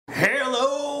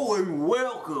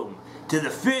welcome to the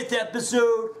 5th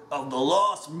episode of the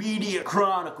Lost Media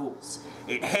Chronicles.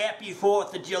 And happy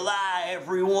 4th of July,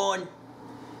 everyone.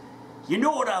 You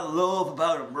know what I love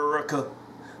about America?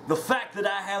 The fact that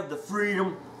I have the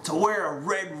freedom to wear a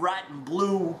red, white, and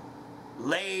blue,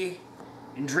 lay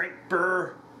and drink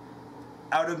beer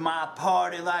out of my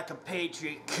party like a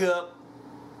Patriot cup,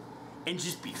 and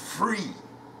just be free.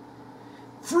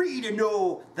 Free to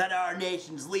know that our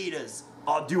nation's leaders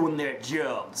are doing their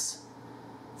jobs.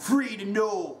 Free to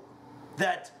know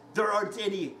that there aren't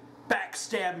any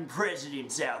backstabbing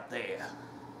presidents out there.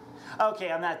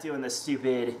 Okay, I'm not doing the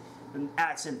stupid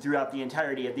accent throughout the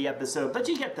entirety of the episode, but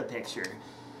you get the picture.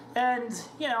 And,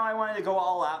 you know, I wanted to go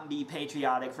all out and be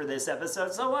patriotic for this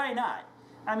episode, so why not?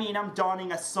 I mean, I'm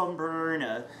donning a sunburn,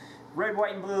 a red,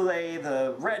 white, and blue lei,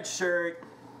 the red shirt,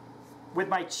 with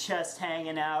my chest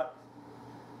hanging out.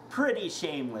 Pretty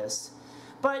shameless.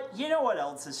 But you know what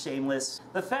else is shameless?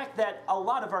 The fact that a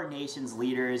lot of our nation's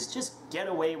leaders just get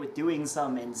away with doing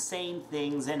some insane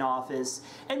things in office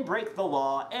and break the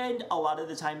law, and a lot of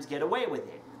the times get away with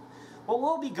it. What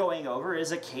we'll be going over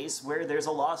is a case where there's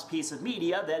a lost piece of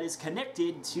media that is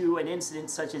connected to an incident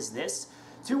such as this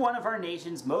to one of our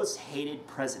nation's most hated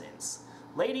presidents.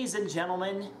 Ladies and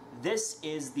gentlemen, this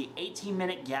is the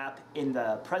 18-minute gap in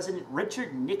the President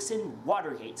Richard Nixon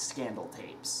Watergate scandal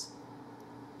tapes.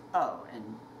 Oh,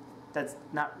 and that's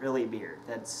not really beer,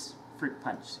 that's fruit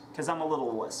punch, because I'm a little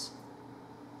wuss.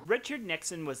 Richard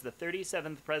Nixon was the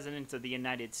 37th President of the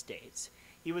United States.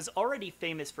 He was already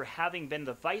famous for having been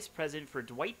the Vice President for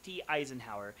Dwight D.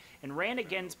 Eisenhower and ran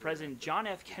against President John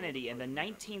F. Kennedy in the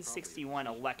 1961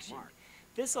 election.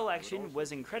 This election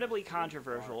was incredibly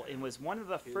controversial and was one of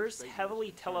the first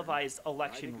heavily televised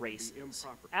election races.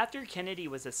 After Kennedy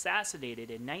was assassinated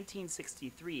in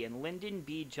 1963 and Lyndon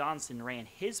B. Johnson ran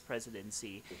his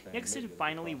presidency, Nixon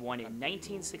finally won in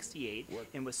 1968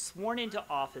 and was sworn into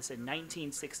office in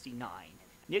 1969.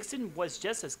 Nixon was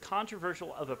just as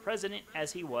controversial of a president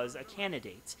as he was a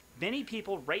candidate. Many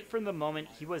people, right from the moment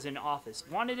he was in office,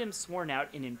 wanted him sworn out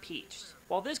and impeached.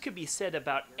 While this could be said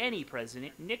about any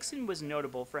president, Nixon was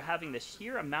notable for having the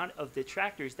sheer amount of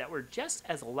detractors that were just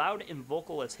as loud and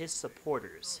vocal as his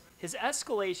supporters. His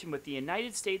escalation with the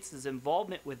United States'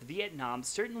 involvement with Vietnam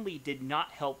certainly did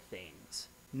not help things.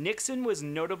 Nixon was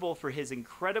notable for his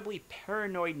incredibly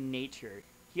paranoid nature.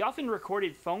 He often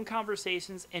recorded phone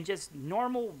conversations and just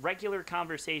normal, regular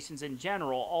conversations in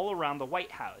general all around the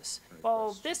White House.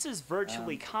 While this is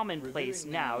virtually commonplace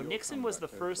now, Nixon was the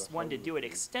first one to do it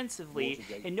extensively,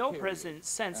 and no president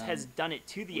since has done it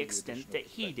to the extent that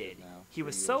he did. He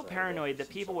was so paranoid that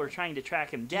people were trying to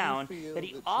track him down that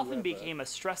he often became a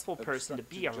stressful person to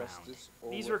be around.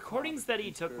 These recordings that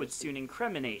he took would soon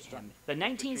incriminate him. The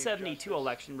 1972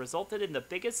 election resulted in the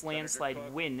biggest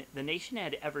landslide win the nation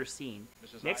had ever seen.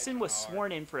 Nixon was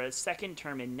sworn in for a second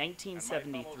term in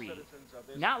 1973.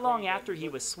 Not long after he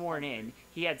was sworn in,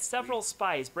 he had several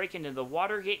spies break into the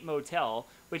Watergate motel,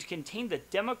 which contained the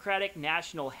Democratic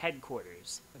National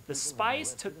Headquarters. The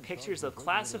spies took pictures of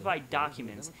classified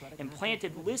documents and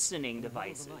planted listening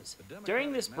devices.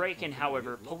 During this break-in,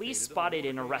 however, police spotted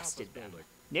and arrested them.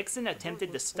 Nixon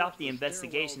attempted to stop the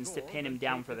investigations to pin him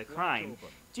down for the crime.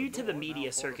 Due to the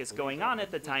media circus going on at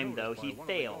the time, though, he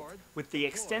failed. With the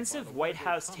extensive White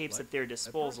House tapes at their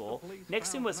disposal,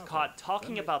 Nixon was caught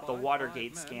talking about the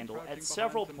Watergate scandal at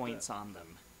several points on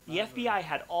them. The FBI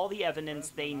had all the evidence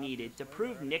they needed to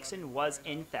prove Nixon was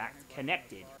in fact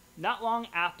connected. Not long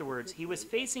afterwards, he was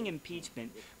facing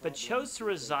impeachment, but chose to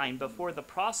resign before the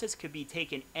process could be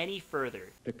taken any further.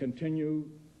 To continue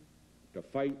to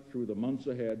fight through the months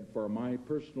ahead for my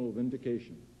personal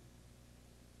vindication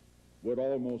would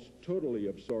almost totally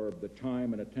absorb the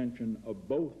time and attention of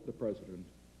both the President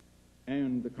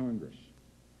and the Congress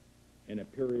in a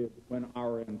period when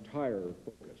our entire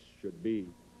focus should be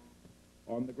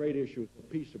on the great issues of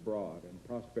peace abroad and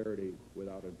prosperity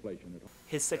without inflation at all.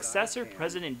 His successor,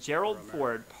 President Gerald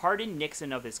Ford, pardoned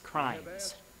Nixon of his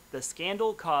crimes. The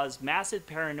scandal caused massive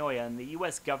paranoia in the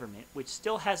U.S. government, which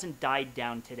still hasn't died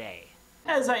down today.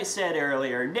 As I said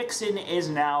earlier, Nixon is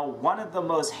now one of the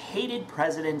most hated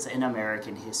presidents in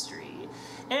American history.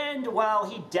 And while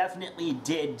he definitely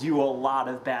did do a lot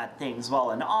of bad things while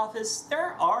in office,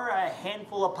 there are a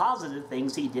handful of positive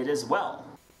things he did as well.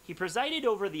 He presided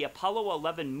over the Apollo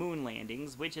 11 moon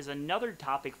landings, which is another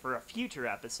topic for a future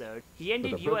episode. He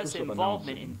ended U.S.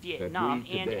 involvement in Vietnam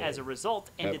and, as a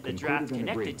result, ended the draft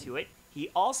connected to it.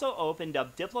 He also opened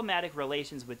up diplomatic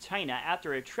relations with China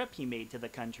after a trip he made to the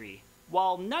country.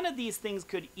 While none of these things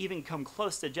could even come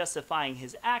close to justifying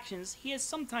his actions, he is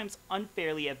sometimes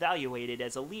unfairly evaluated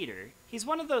as a leader. He's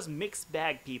one of those mixed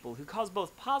bag people who cause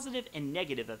both positive and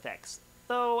negative effects,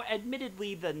 though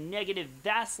admittedly the negative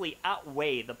vastly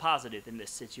outweigh the positive in this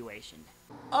situation.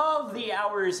 Of the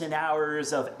hours and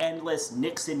hours of endless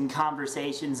Nixon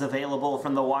conversations available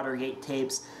from the Watergate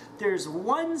tapes, there's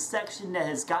one section that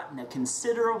has gotten a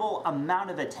considerable amount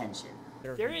of attention.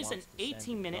 There is an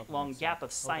 18-minute long gap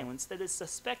of silence that is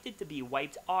suspected to be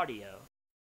wiped audio.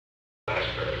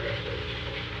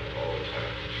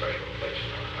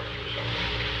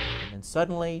 And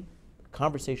suddenly, the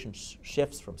conversation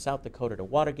shifts from South Dakota to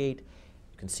Watergate.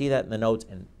 You can see that in the notes,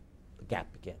 and the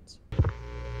gap begins.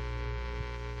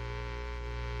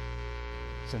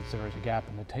 Since there is a gap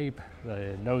in the tape,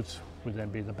 the notes would then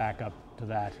be the backup to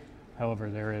that. However,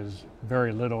 there is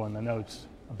very little in the notes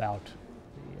about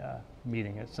the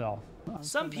meeting itself.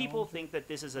 Some people think that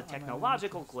this is a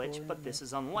technological glitch, but this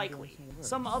is unlikely.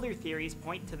 Some other theories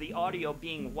point to the audio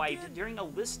being wiped during a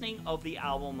listening of the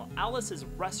album Alice's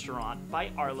Restaurant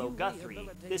by Arlo Guthrie.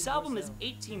 This album is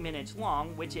 18 minutes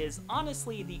long, which is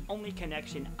honestly the only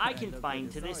connection I can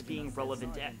find to this being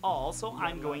relevant at all, so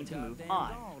I'm going to move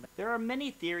on. There are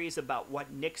many theories about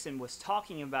what Nixon was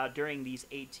talking about during these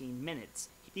 18 minutes.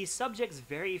 These subjects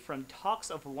vary from talks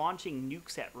of launching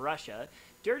nukes at Russia,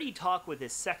 dirty talk with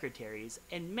his secretaries,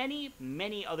 and many,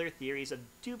 many other theories of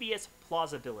dubious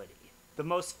plausibility. The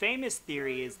most famous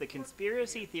theory is the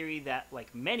conspiracy theory that,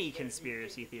 like many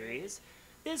conspiracy theories,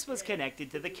 this was connected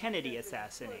to the Kennedy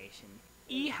assassination.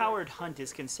 E. Howard Hunt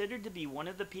is considered to be one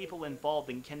of the people involved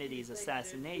in Kennedy's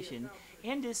assassination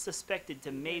and is suspected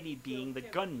to maybe being the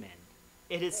gunman.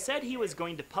 It is said he was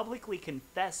going to publicly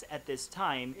confess at this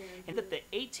time, and that the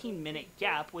 18-minute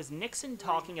gap was Nixon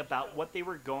talking about what they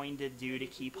were going to do to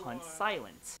keep Hunt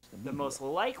silent. The most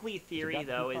likely theory,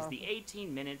 though, is the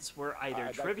 18 minutes were either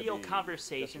trivial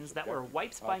conversations that were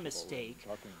wiped by mistake,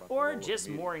 or just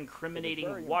more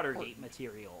incriminating Watergate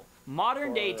material.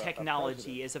 Modern-day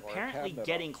technology is apparently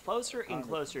getting closer and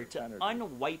closer to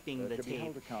unwiping the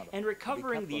tape and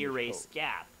recovering the erased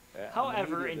gap.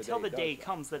 However, until the day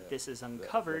comes that this is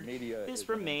uncovered, this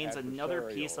remains another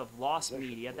piece of lost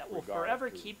media that will forever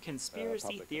keep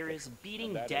conspiracy theorists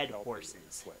beating dead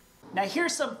horses. Now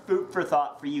here's some food for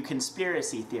thought for you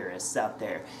conspiracy theorists out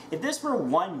there. If this were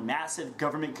one massive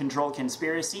government-controlled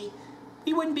conspiracy,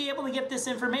 we wouldn't be able to get this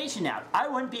information out. I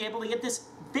wouldn't be able to get this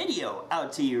video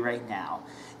out to you right now.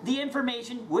 The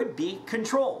information would be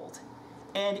controlled.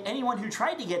 And anyone who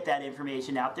tried to get that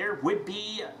information out there would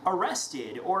be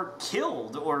arrested or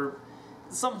killed, or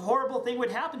some horrible thing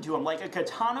would happen to him, like a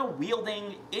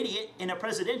katana-wielding idiot in a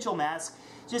presidential mask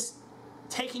just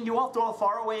taking you off to a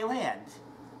faraway land.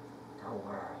 Don't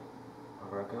worry.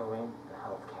 When we're going, the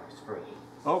healthcare's free.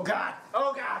 Oh God!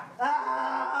 Oh God!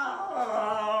 Ah!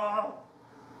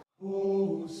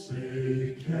 Oh,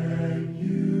 say, can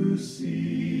you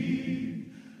see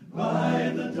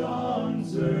by the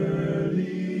dawn's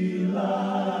early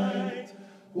light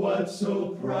what so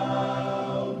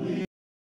proudly